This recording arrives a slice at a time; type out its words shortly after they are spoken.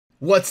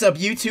What's up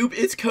YouTube?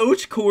 It's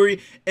Coach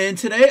Corey, and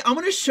today I'm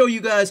going to show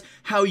you guys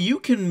how you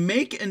can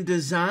make and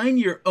design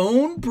your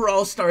own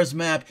Brawl Stars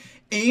map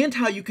and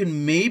how you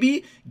can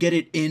maybe get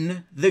it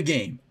in the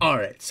game.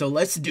 Alright, so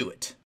let's do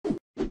it.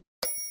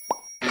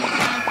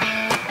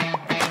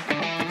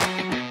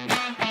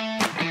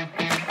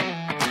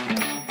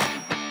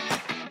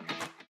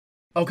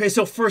 Okay,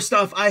 so first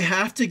off, I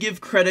have to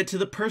give credit to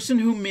the person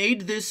who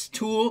made this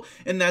tool,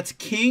 and that's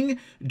King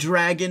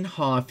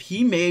Dragonhoff.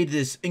 He made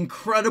this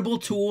incredible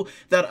tool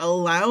that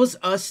allows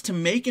us to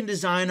make and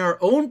design our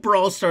own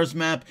Brawl Stars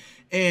map,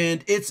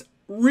 and it's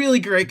really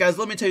great, guys.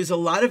 Let me tell you, there's a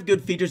lot of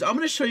good features. I'm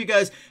going to show you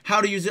guys how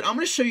to use it. I'm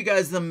going to show you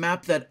guys the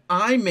map that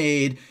I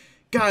made.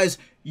 Guys,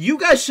 you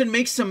guys should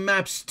make some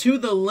maps too.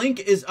 The link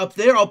is up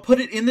there. I'll put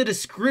it in the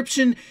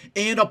description,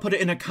 and I'll put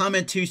it in a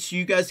comment too, so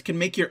you guys can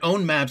make your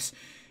own maps.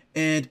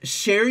 And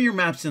share your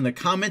maps in the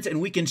comments and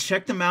we can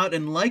check them out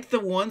and like the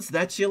ones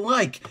that you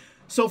like.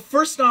 So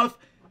first off,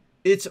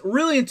 it's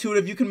really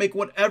intuitive. You can make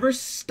whatever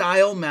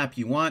style map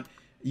you want.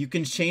 You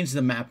can change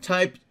the map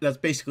type. That's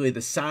basically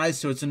the size.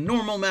 So it's a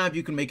normal map.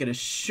 You can make it a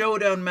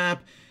showdown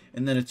map,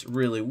 and then it's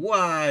really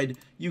wide.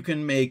 You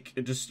can make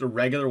just a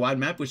regular wide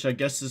map, which I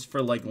guess is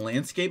for like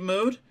landscape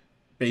mode,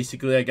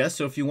 basically, I guess.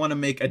 So if you want to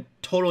make a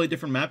totally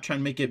different map, try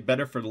and make it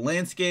better for the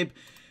landscape.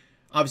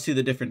 Obviously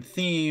the different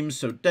themes,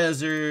 so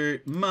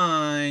desert,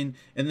 mine,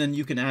 and then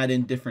you can add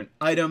in different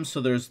items.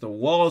 So there's the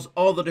walls,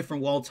 all the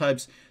different wall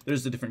types.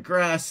 There's the different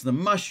grass, the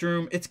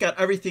mushroom. It's got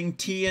everything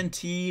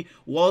TNT,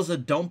 walls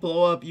that don't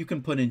blow up. You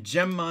can put in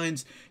gem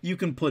mines. You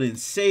can put in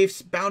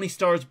safes, bounty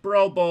stars,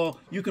 brawl ball.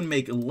 You can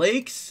make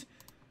lakes.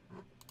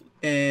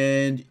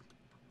 And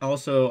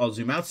also, I'll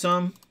zoom out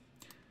some.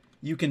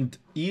 You can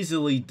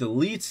easily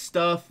delete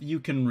stuff. You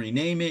can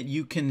rename it.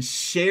 You can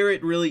share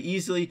it really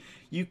easily.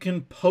 You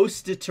can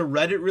post it to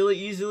Reddit really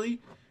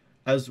easily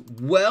as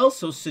well.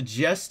 So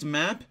suggest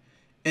map,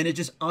 and it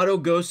just auto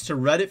goes to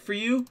Reddit for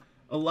you.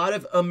 A lot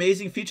of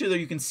amazing features there.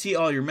 You can see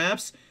all your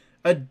maps.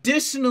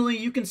 Additionally,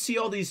 you can see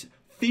all these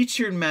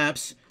featured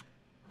maps.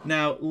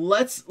 Now,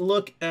 let's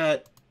look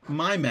at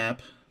my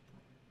map.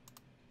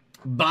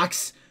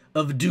 Box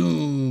of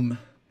Doom.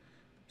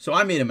 So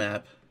I made a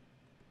map.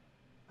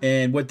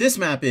 And what this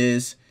map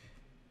is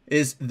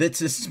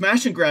that's a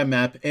smash and grab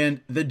map, and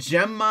the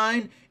gem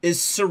mine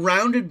is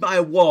surrounded by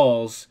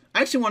walls.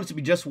 I actually want it to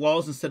be just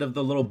walls instead of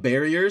the little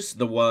barriers,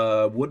 the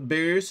wood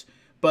barriers,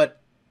 but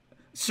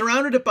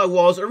surrounded it by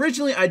walls.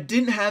 Originally, I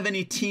didn't have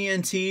any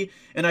TNT,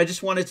 and I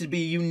just wanted it to be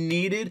you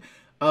needed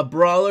a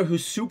brawler who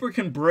super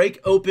can break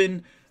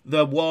open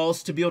the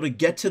walls to be able to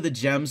get to the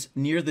gems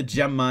near the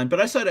gem mine, but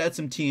I decided to add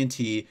some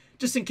TNT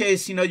just in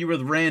case, you know, you're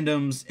with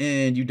randoms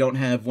and you don't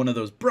have one of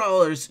those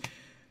brawlers.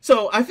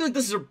 So I feel like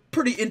this is a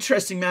pretty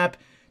interesting map,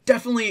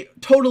 definitely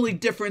totally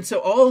different.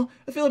 So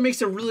I feel it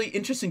makes a really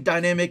interesting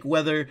dynamic,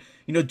 whether,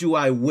 you know, do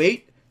I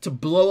wait to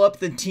blow up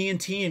the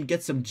TNT and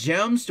get some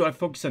gems? Do I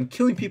focus on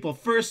killing people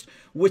first?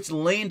 Which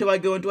lane do I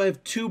go in? Do I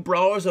have two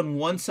brawlers on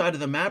one side of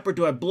the map, or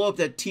do I blow up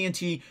that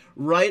TNT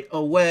right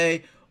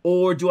away?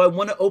 Or do I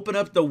want to open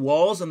up the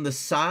walls on the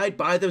side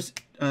by those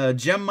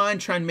gem mine,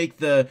 try and make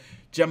the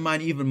gem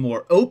mine even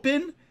more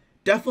open?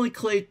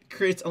 Definitely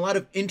creates a lot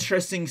of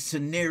interesting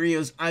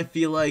scenarios, I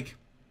feel like.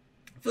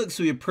 I feel like this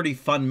would be a pretty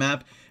fun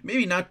map.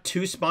 Maybe not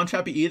too spawn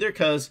trappy either,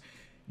 because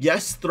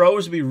yes,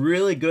 throwers would be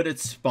really good at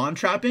spawn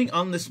trapping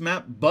on this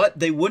map, but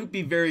they wouldn't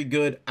be very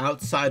good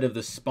outside of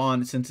the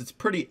spawn since it's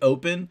pretty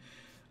open.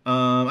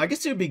 I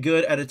guess it would be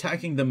good at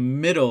attacking the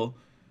middle,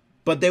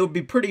 but they would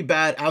be pretty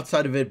bad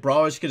outside of it.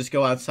 Brawlers could just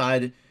go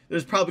outside.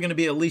 There's probably going to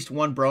be at least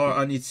one brawler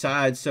on each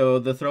side, so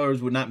the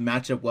throwers would not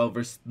match up well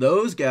versus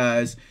those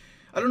guys.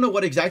 I don't know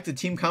what exactly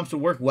team comps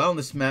would work well on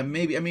this map.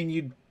 Maybe, I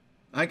mean,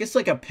 I guess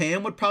like a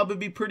Pam would probably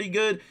be pretty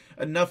good.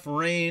 Enough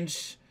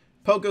range.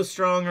 Poco's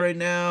strong right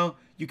now.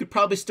 You could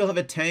probably still have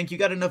a tank. You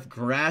got enough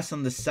grass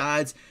on the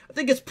sides. I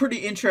think it's pretty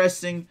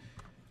interesting.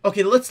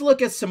 Okay, let's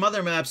look at some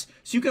other maps.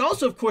 So you can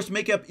also, of course,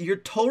 make up your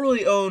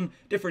totally own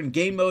different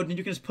game mode, and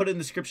you can just put it in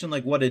the description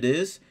like what it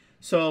is.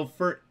 So,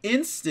 for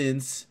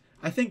instance,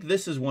 I think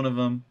this is one of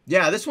them.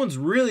 Yeah, this one's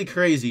really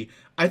crazy.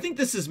 I think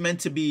this is meant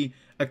to be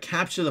a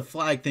capture the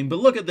flag thing, but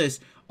look at this.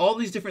 All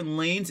these different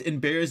lanes and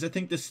barriers. I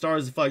think this star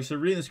is the flag. So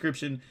read the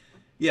description.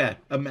 Yeah,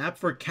 a map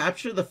for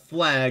capture the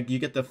flag. You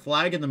get the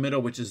flag in the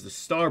middle, which is the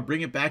star.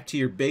 Bring it back to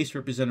your base,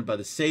 represented by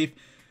the safe.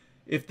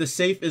 If the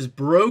safe is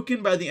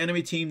broken by the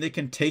enemy team, they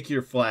can take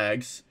your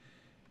flags.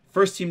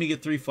 First team to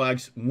get 3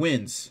 flags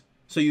wins.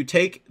 So you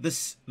take the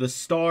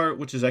star,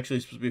 which is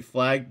actually supposed to be a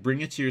flag,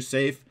 bring it to your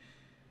safe,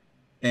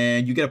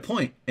 and you get a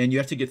point. And you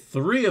have to get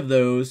 3 of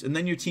those, and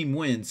then your team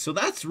wins. So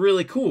that's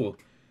really cool.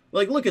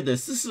 Like, look at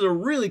this. This is a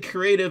really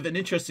creative and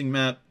interesting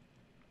map.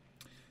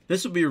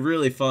 This would be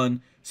really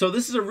fun. So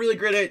this is a really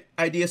great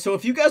idea. So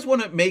if you guys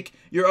want to make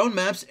your own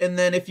maps, and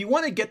then if you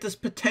want to get this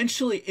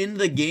potentially in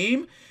the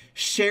game,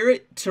 share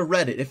it to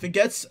Reddit. If it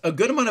gets a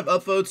good amount of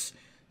upvotes,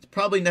 it's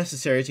probably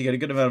necessary to get a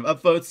good amount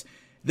of upvotes.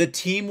 the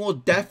team will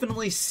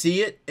definitely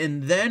see it,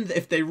 and then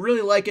if they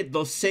really like it,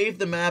 they'll save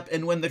the map,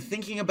 and when they're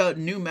thinking about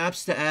new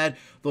maps to add,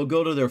 they'll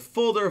go to their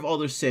folder of all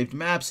their saved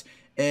maps,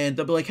 and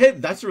they'll be like, hey,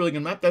 that's a really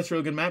good map, that's a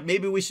really good map,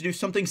 maybe we should do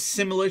something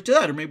similar to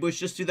that, or maybe we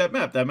should just do that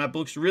map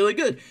looks really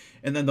good,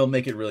 and then they'll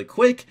make it really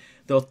quick,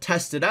 they'll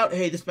test it out,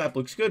 hey, this map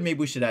looks good, maybe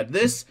we should add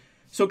this.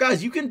 So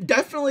guys, you can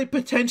definitely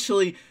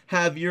potentially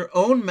have your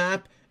own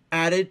map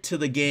added to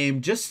the game,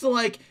 just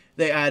like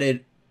they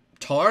added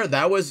Tar.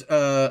 That was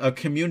a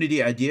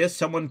community idea.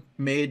 Someone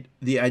made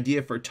the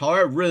idea for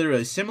Tar,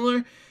 really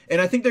similar,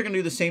 and I think they're gonna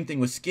do the same thing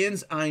with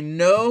skins. I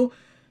know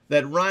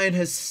that Ryan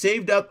has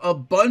saved up a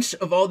bunch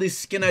of all these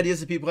skin ideas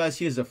that people have.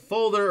 He has a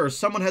folder, or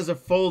someone has a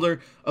folder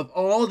of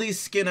all these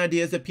skin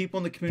ideas that people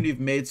in the community have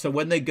made. So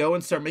when they go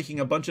and start making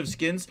a bunch of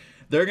skins,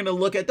 they're gonna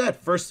look at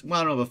that first. Well,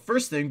 I don't know the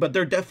first thing, but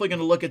they're definitely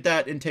gonna look at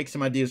that and take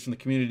some ideas from the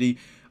community.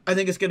 I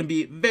think it's gonna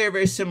be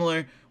very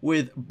similar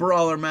with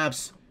brawler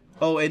maps.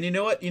 Oh, and you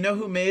know what? You know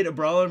who made a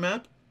brawler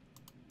map?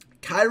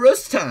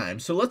 Kairos Time.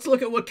 So let's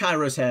look at what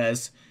Kairos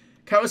has.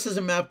 Kairos has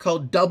a map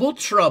called Double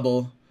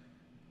Trouble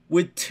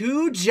with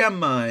 2 gem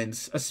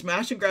mines. A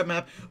smash and grab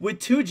map with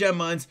 2 gem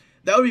mines.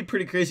 That would be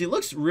pretty crazy. It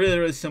looks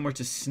really similar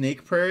to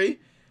Snake Prairie.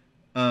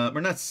 Or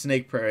not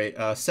Snake Prairie,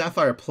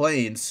 Sapphire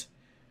Plains.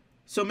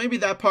 So maybe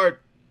that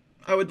part,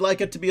 I would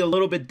like it to be a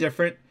little bit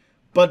different.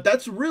 But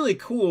that's really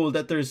cool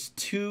that there's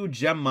 2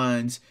 gem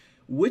mines.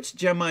 Which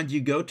gem mine do you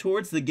go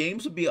towards? The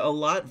games would be a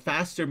lot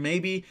faster.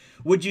 Maybe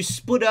would you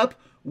split up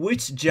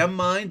which gem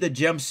mine the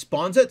gem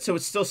spawns at, so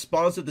it still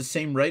spawns at the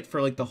same rate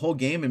for like the whole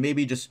game, and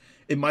maybe just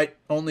it might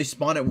only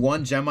spawn at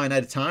 1 gem mine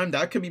at a time?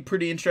 That could be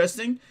pretty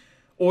interesting.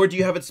 Or do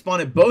you have it spawn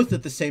at both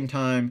at the same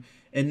time,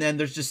 and then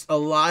there's just a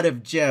lot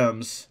of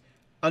gems?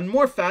 A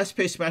more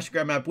fast-paced smash and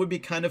grab map would be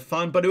kind of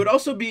fun, but it would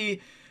also be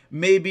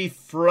maybe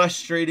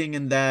frustrating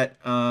in that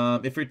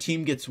if your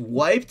team gets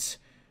wiped,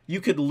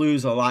 you could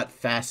lose a lot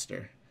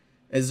faster.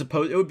 As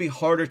opposed, it would be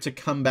harder to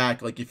come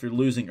back, like if you're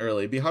losing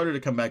early. It'd be harder to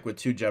come back with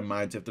 2 gem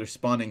mines if they're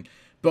spawning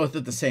both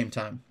at the same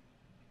time.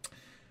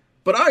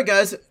 But alright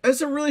guys, it's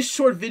a really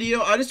short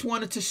video. I just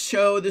wanted to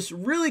show this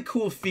really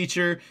cool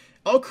feature.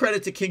 All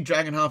credit to King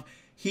Dragonhoff.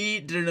 He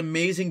did an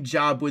amazing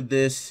job with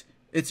this.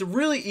 It's a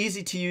really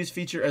easy to use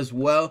feature as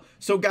well.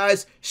 So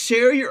guys,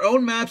 share your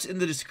own maps in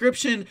the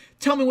description.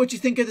 Tell me what you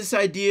think of this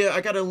idea. I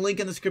got a link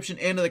in the description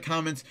and in the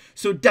comments.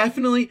 So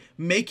definitely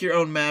make your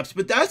own maps.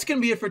 But that's going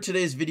to be it for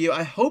today's video.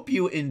 I hope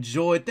you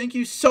enjoyed. Thank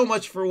you so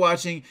much for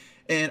watching,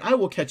 and I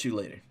will catch you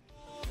later.